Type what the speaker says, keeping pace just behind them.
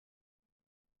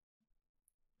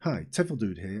Hi,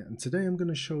 Tefl-Dude here, and today I'm going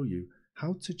to show you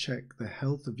how to check the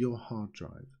health of your hard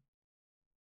drive.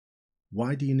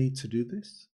 Why do you need to do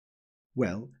this?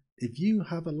 Well, if you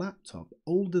have a laptop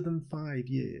older than 5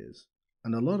 years,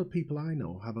 and a lot of people I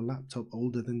know have a laptop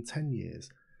older than 10 years,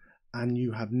 and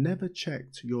you have never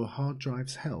checked your hard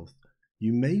drive's health,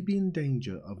 you may be in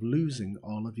danger of losing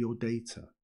all of your data.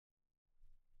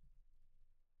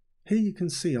 Here you can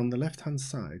see on the left-hand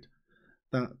side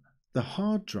that the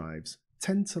hard drives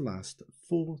tend to last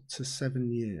 4 to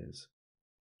 7 years.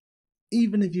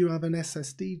 Even if you have an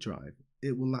SSD drive,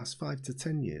 it will last 5 to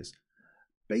 10 years.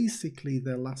 Basically,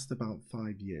 they'll last about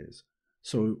 5 years.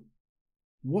 So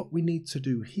what we need to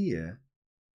do here,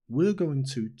 we're going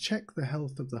to check the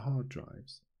health of the hard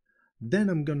drives. Then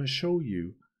I'm going to show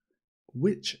you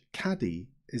which caddy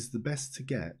is the best to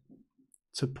get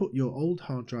to put your old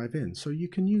hard drive in so you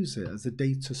can use it as a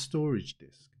data storage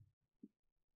disk.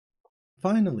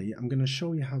 Finally, I'm going to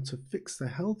show you how to fix the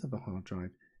health of a hard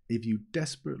drive if you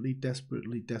desperately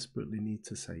need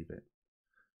to save it.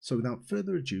 So without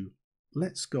further ado,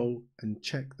 let's go and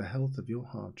check the health of your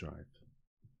hard drive.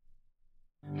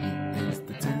 It's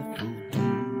the Tefl-Dude.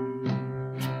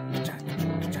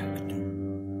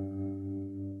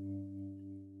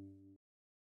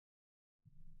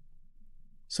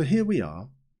 So here we are,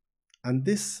 and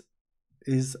this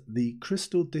is the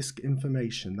crystal disk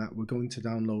information that we're going to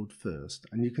download first.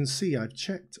 And you can see I've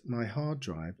checked my hard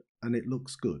drive and it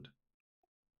looks good.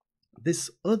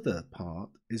 This other part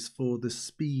is for the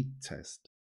speed test,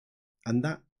 and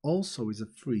that also is a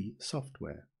free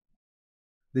software.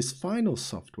 This final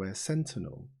software,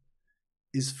 Sentinel,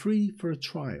 is free for a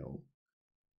trial,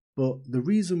 but the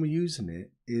reason we're using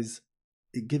it is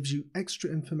it gives you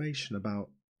extra information about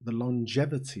the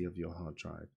longevity of your hard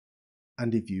drive.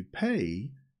 And if you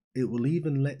pay, it will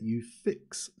even let you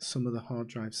fix some of the hard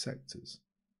drive sectors.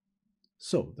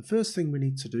 So the first thing we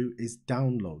need to do is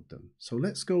download them. So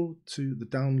let's go to the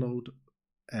download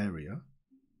area.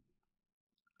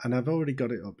 And I've already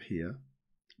got it up here.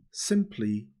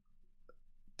 Simply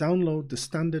download the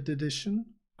standard edition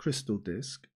crystal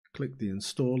disk, click the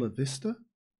installer Vista,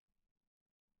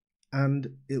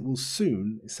 and it will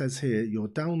soon, it says here, your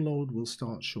download will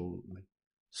start shortly.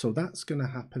 So that's going to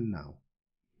happen now.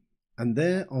 And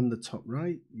there on the top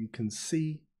right, you can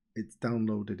see it's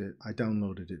downloaded it. I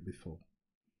downloaded it before.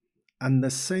 And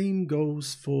the same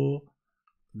goes for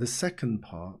the second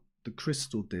part, the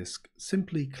crystal disk.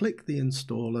 Simply click the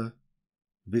installer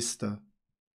Vista,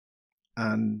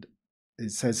 and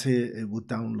it says here it will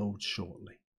download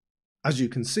shortly. As you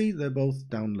can see, they're both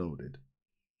downloaded.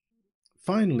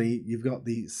 Finally, you've got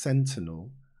the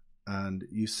Sentinel, and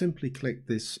you simply click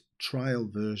this trial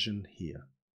version here.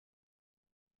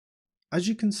 As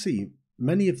you can see,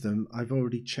 many of them I've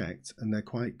already checked and they're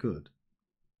quite good.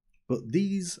 But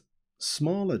these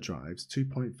smaller drives,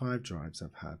 2.5 drives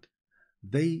I've had,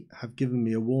 they have given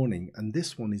me a warning, and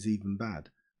this one is even bad.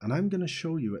 And I'm going to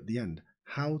show you at the end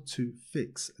how to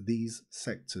fix these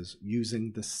sectors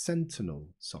using the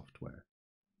Sentinel software.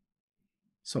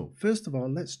 So first of all,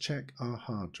 let's check our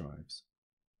hard drives.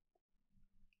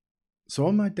 So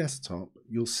on my desktop,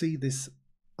 you'll see this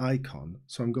icon.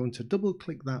 So I'm going to double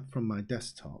click that from my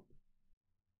desktop.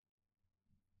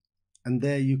 And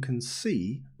there you can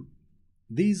see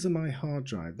these are my hard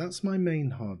drive. That's my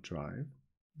main hard drive.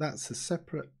 That's a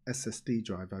separate SSD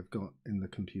drive I've got in the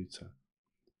computer.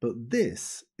 But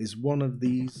this is one of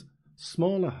these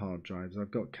smaller hard drives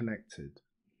I've got connected.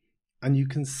 And you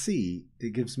can see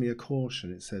it gives me a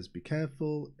caution. It says, be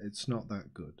careful, it's not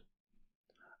that good.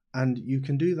 And you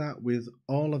can do that with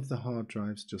all of the hard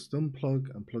drives. Just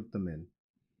unplug and plug them in.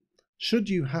 Should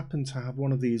you happen to have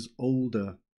one of these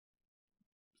older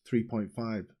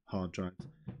 3.5 hard drives,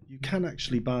 you can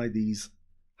actually buy these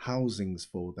housings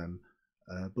for them,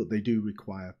 but they do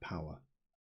require power.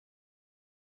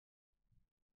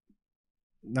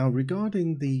 Now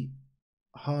regarding the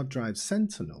hard drive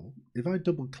Sentinel, if I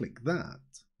double click that,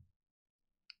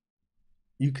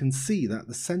 you can see that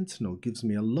the Sentinel gives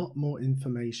me a lot more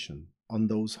information on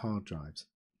those hard drives.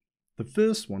 The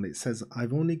first one, it says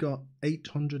I've only got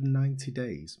 890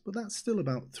 days, but that's still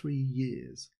about 3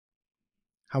 years.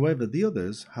 However, the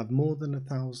others have more than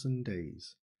 1,000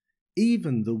 days.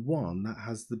 Even the one that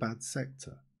has the bad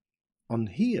sector. On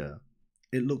here,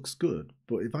 it looks good,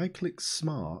 but if I click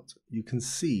Smart, you can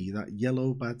see that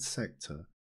yellow bad sector,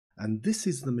 and this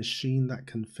is the machine that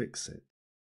can fix it.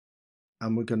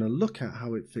 And we're going to look at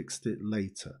how it fixed it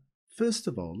later. First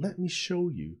of all, let me show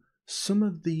you some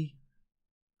of the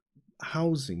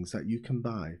housings that you can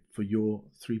buy for your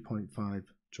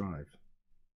 3.5 drive.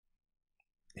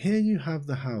 Here you have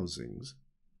the housings.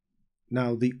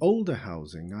 Now the older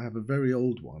housing, I have a very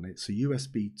old one, it's a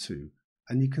USB 2,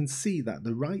 and you can see that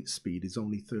the write speed is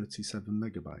only 37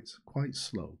 megabytes, quite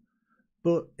slow.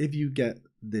 But if you get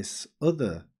this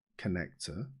other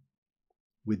connector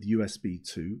with USB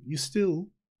 2, you still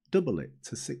double it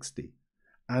to 60.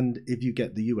 And if you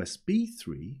get the USB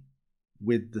 3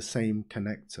 with the same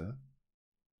connector,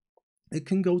 it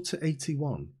can go to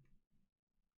 81.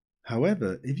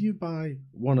 However, if you buy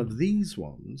one of these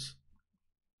ones,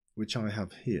 which I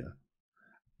have here,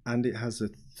 and it has a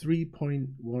 3.1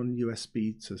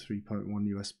 USB to 3.1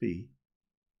 USB,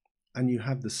 and you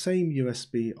have the same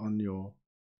USB on your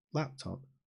laptop,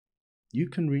 you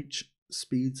can reach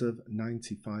speeds of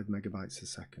 95 megabytes a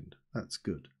second. That's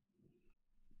good.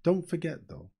 Don't forget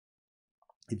though,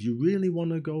 if you really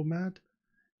want to go mad,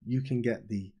 you can get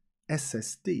the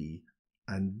SSD,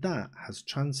 and that has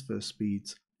transfer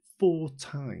speeds 4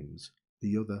 times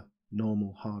the other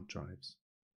normal hard drives.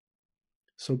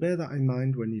 So bear that in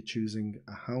mind when you're choosing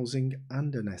a housing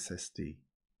and an SSD.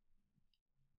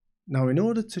 Now, in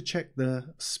order to check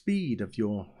the speed of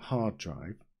your hard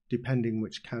drive, depending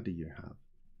which caddy you have,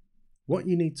 what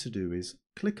you need to do is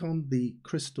click on the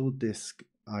crystal disk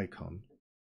icon.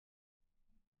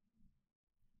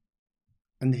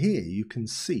 And here you can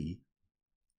see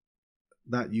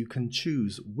that you can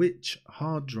choose which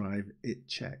hard drive it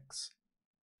checks.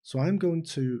 So I'm going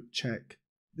to check,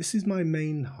 this is my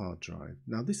main hard drive.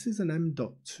 Now this is an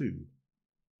M.2.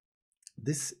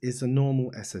 This is a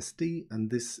normal SSD,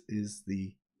 and this is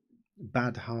the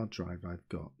bad hard drive I've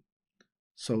got.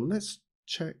 So let's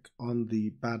check on the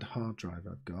bad hard drive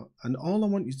I've got, and all I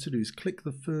want you to do is click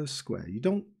the first square. You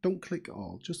don't click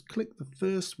all, just click the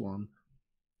first one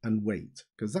and wait,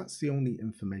 because that's the only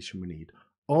information we need.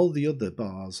 All the other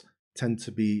bars tend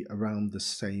to be around the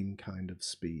same kind of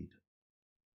speed.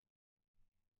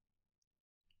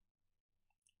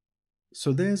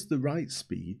 So there's the write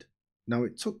speed. Now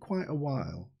it took quite a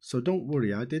while, so don't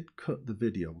worry, I did cut the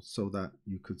video so that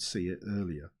you could see it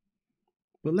earlier.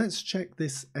 But let's check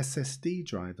this SSD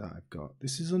drive that I've got.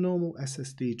 This is a normal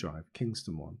SSD drive,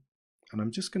 Kingston one. And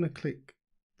I'm just going to click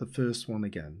the first one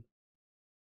again.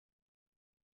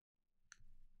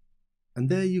 And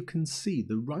there you can see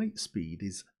the write speed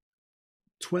is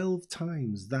 12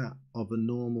 times that of a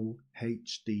normal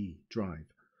HD drive.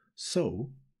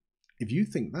 So if you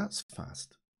think that's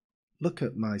fast, look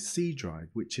at my C drive,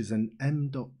 which is an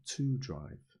M.2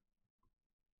 drive.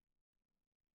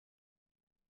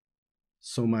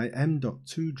 So my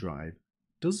M.2 drive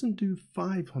doesn't do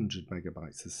 500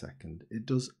 megabytes a second, it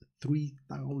does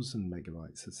 3000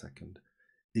 megabytes a second.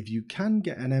 If you can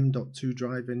get an M.2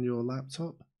 drive in your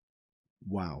laptop,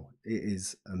 wow, it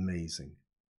is amazing.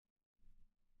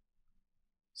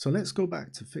 So let's go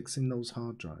back to fixing those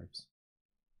hard drives.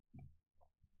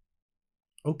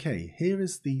 Okay, here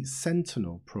is the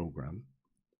Sentinel program,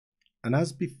 and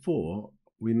as before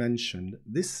we mentioned,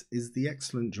 this is the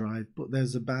excellent drive, but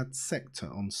there's a bad sector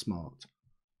on Smart.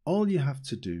 All you have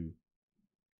to do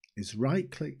is right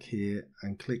click here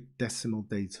and click decimal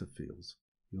data fields.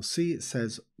 You'll see it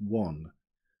says 1.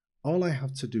 All I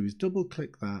have to do is double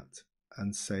click that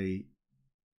and say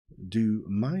do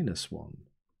 -1.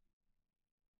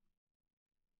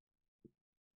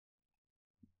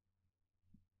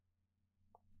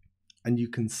 And you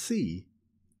can see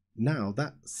now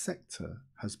that sector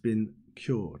has been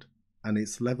cured and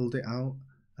it's leveled it out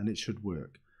and it should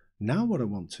work. Now what I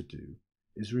want to do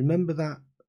is remember that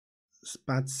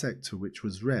bad sector which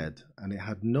was red and it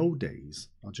had no days.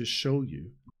 I'll just show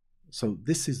you. So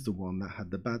this is the one that had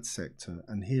the bad sector,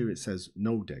 and here it says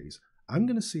no days. I'm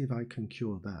going to see if I can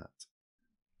cure that.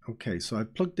 Okay, so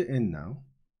I've plugged it in now,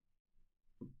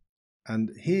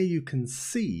 and here you can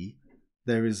see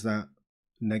there is that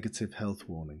negative health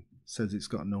warning, says it's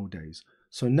got no days.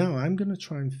 So now I'm going to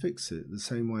try and fix it the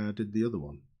same way I did the other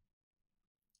one.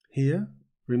 Here,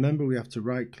 remember we have to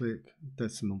right click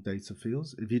decimal data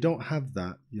fields. If you don't have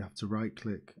that, you have to right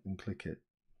click and click it.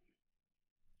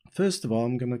 First of all,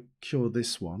 I'm going to cure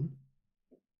this one.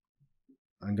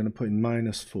 I'm going to put in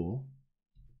 -4.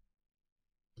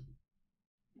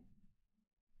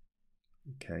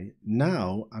 Okay,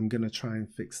 now I'm going to try and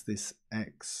fix this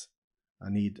X. I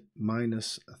need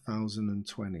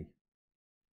 -1020.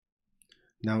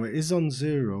 Now it is on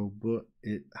 0, but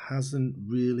it hasn't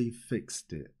really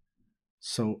fixed it.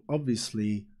 So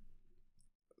obviously,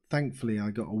 thankfully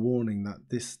I got a warning that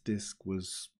this disk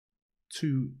was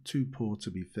too poor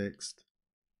to be fixed.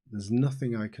 There's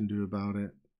nothing I can do about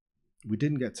it. We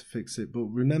didn't get to fix it, but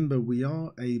remember we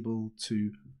are able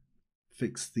to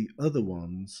fix the other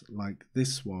ones, like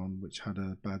this one which had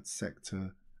a bad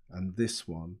sector, and this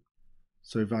one.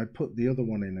 So if I put the other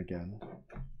one in again,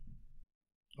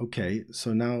 okay,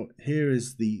 so now here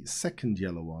is the second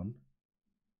yellow one,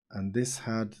 and this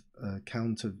had a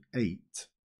count of 8.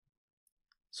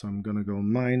 So I'm going to go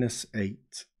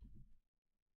 -8,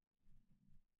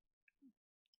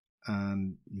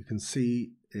 and you can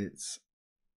see it's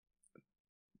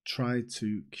tried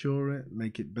to cure it,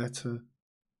 make it better.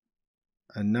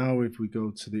 And now if we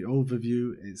go to the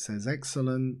overview, it says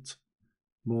excellent,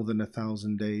 more than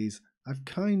 1,000 days. I've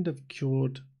kind of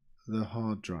cured the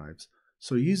hard drives.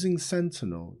 So using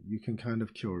Sentinel, you can kind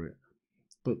of cure it.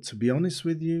 But to be honest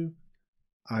with you,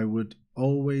 I would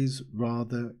always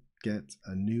rather get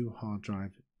a new hard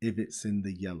drive if it's in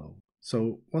the yellow.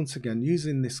 So once again,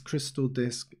 using this crystal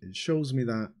disk, it shows me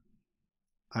that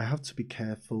I have to be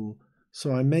careful.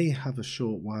 So I may have a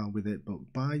short while with it,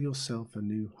 but buy yourself a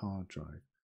new hard drive.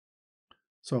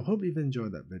 So I hope you've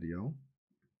enjoyed that video.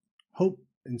 Hope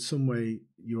in some way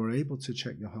you're able to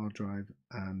check your hard drive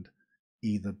and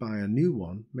either buy a new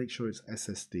one, make sure it's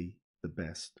SSD, the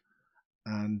best,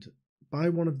 and buy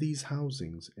one of these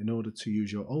housings in order to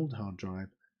use your old hard drive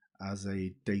as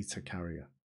a data carrier.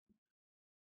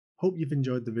 Hope you've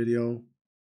enjoyed the video.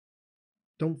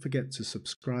 Don't forget to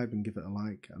subscribe and give it a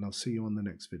like, and I'll see you on the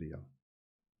next video.